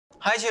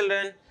Hi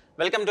children,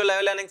 welcome to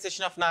live learning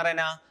session of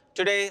Narayana.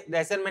 Today the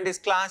assignment is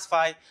class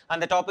 5 and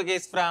the topic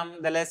is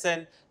from the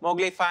lesson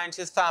Mowgli finds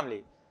his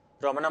family.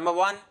 Roman number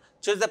 1,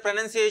 choose the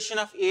pronunciation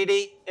of ed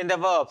in the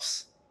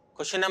verbs.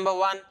 Question number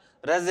 1,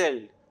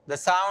 result. The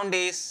sound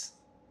is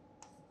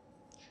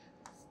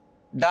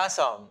da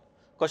sound.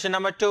 Question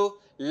number 2,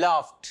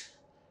 laughed.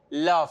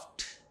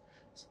 Laughed.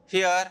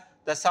 Here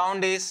the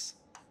sound is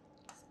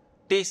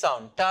t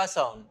sound, ta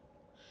sound.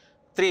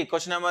 3.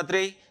 Question number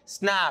 3,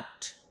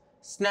 snapped.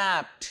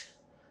 Snapped.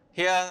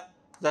 Here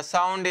the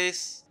sound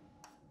is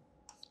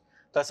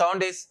ta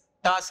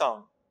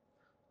sound.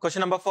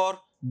 Question number 4,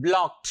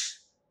 blocked.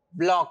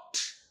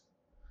 Blocked.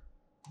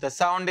 The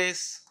sound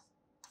is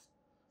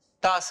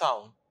ta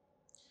sound.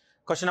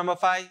 Question number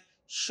 5,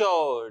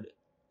 showed.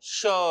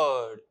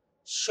 Showed.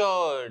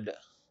 Showed.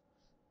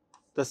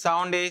 The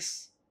sound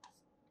is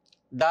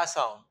da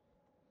sound.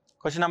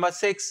 Question number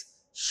 6,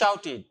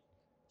 shouted.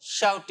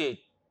 Shouted.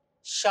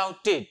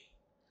 Shouted.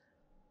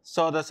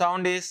 So the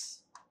sound is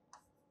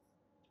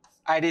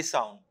id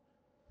sound.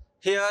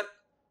 Here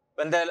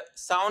when the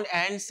sound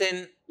ends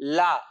in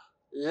la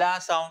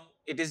sound,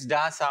 it is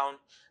da sound.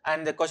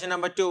 And the question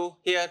number 2,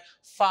 here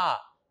fa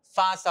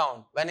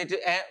sound. When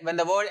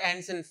the word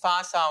ends in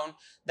fa sound,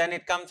 then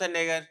it comes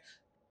under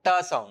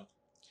ta sound.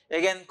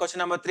 Again question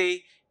number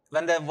 3,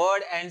 when the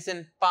word ends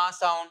in pa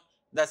sound,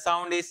 the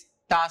sound is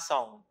ta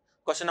sound.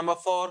 Question number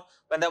 4,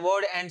 when the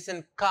word ends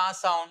in ka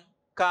sound,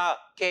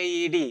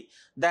 K-E-D,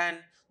 then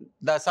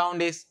the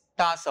sound is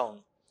ta sound.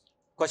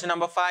 Question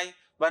number 5,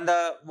 when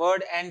the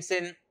word ends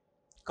in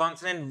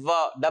consonant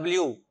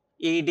W,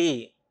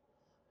 E-D,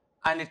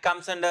 and it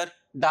comes under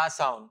da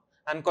sound.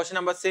 And question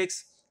number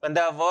 6, when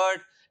the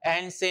word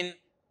ends in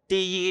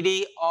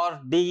T-E-D or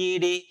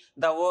D-E-D,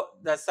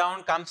 the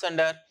sound comes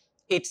under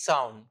it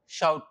sound,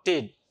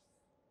 shouted.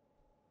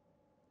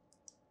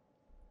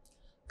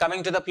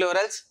 Coming to the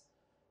plurals,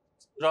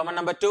 Roman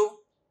number 2,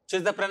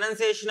 choose the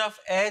pronunciation of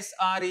S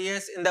or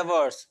ES in the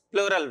words,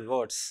 plural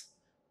words.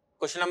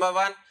 Question number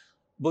 1,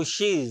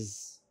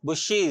 bushes.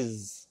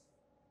 Bushes.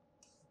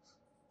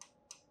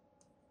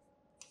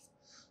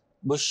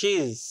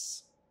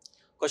 Bushes.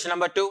 Question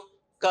number 2,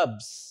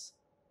 cubs.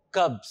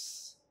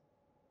 Cubs.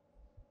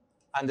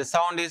 And the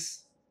sound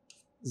is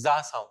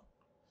za sound.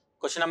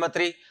 Question number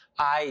 3,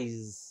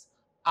 eyes.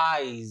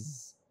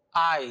 Eyes.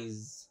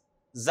 Eyes.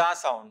 Za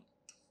sound.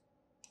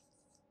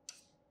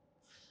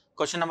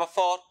 Question number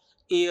 4,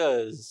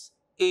 ears.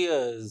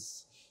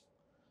 Ears.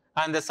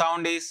 And the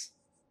sound is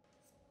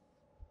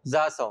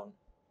za sound.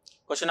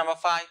 Question number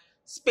 5,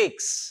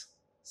 speaks.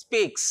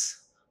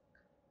 Speaks.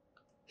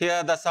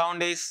 Here the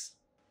sound is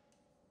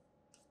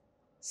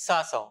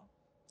sa sound.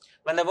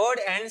 When the word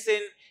ends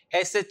in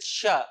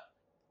sh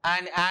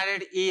and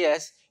added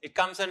es, it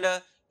comes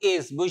under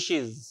is,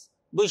 bushes.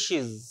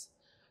 Bushes.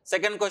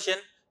 Second question,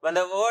 when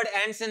the word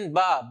ends in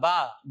ba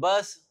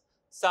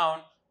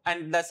sound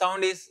and the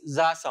sound is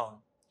za sound.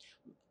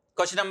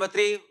 Question number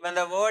 3, when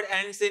the word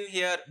ends in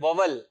here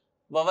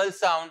vowel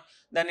sound,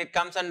 then it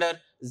comes under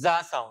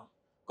za sound.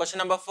 Question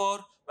number 4,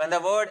 when the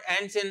word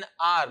ends in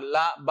r,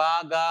 la,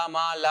 ba, ga,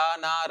 ma, la,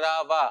 na,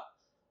 ra, va,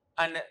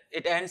 and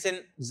it ends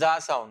in za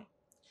sound.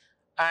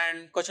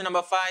 And question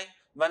number 5,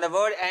 when the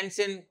word ends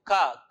in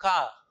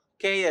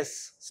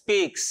ks,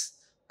 speaks,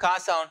 ka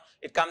sound,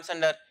 it comes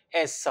under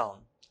s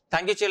sound.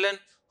 Thank you children.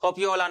 Hope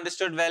you all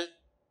understood well.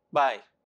 Bye.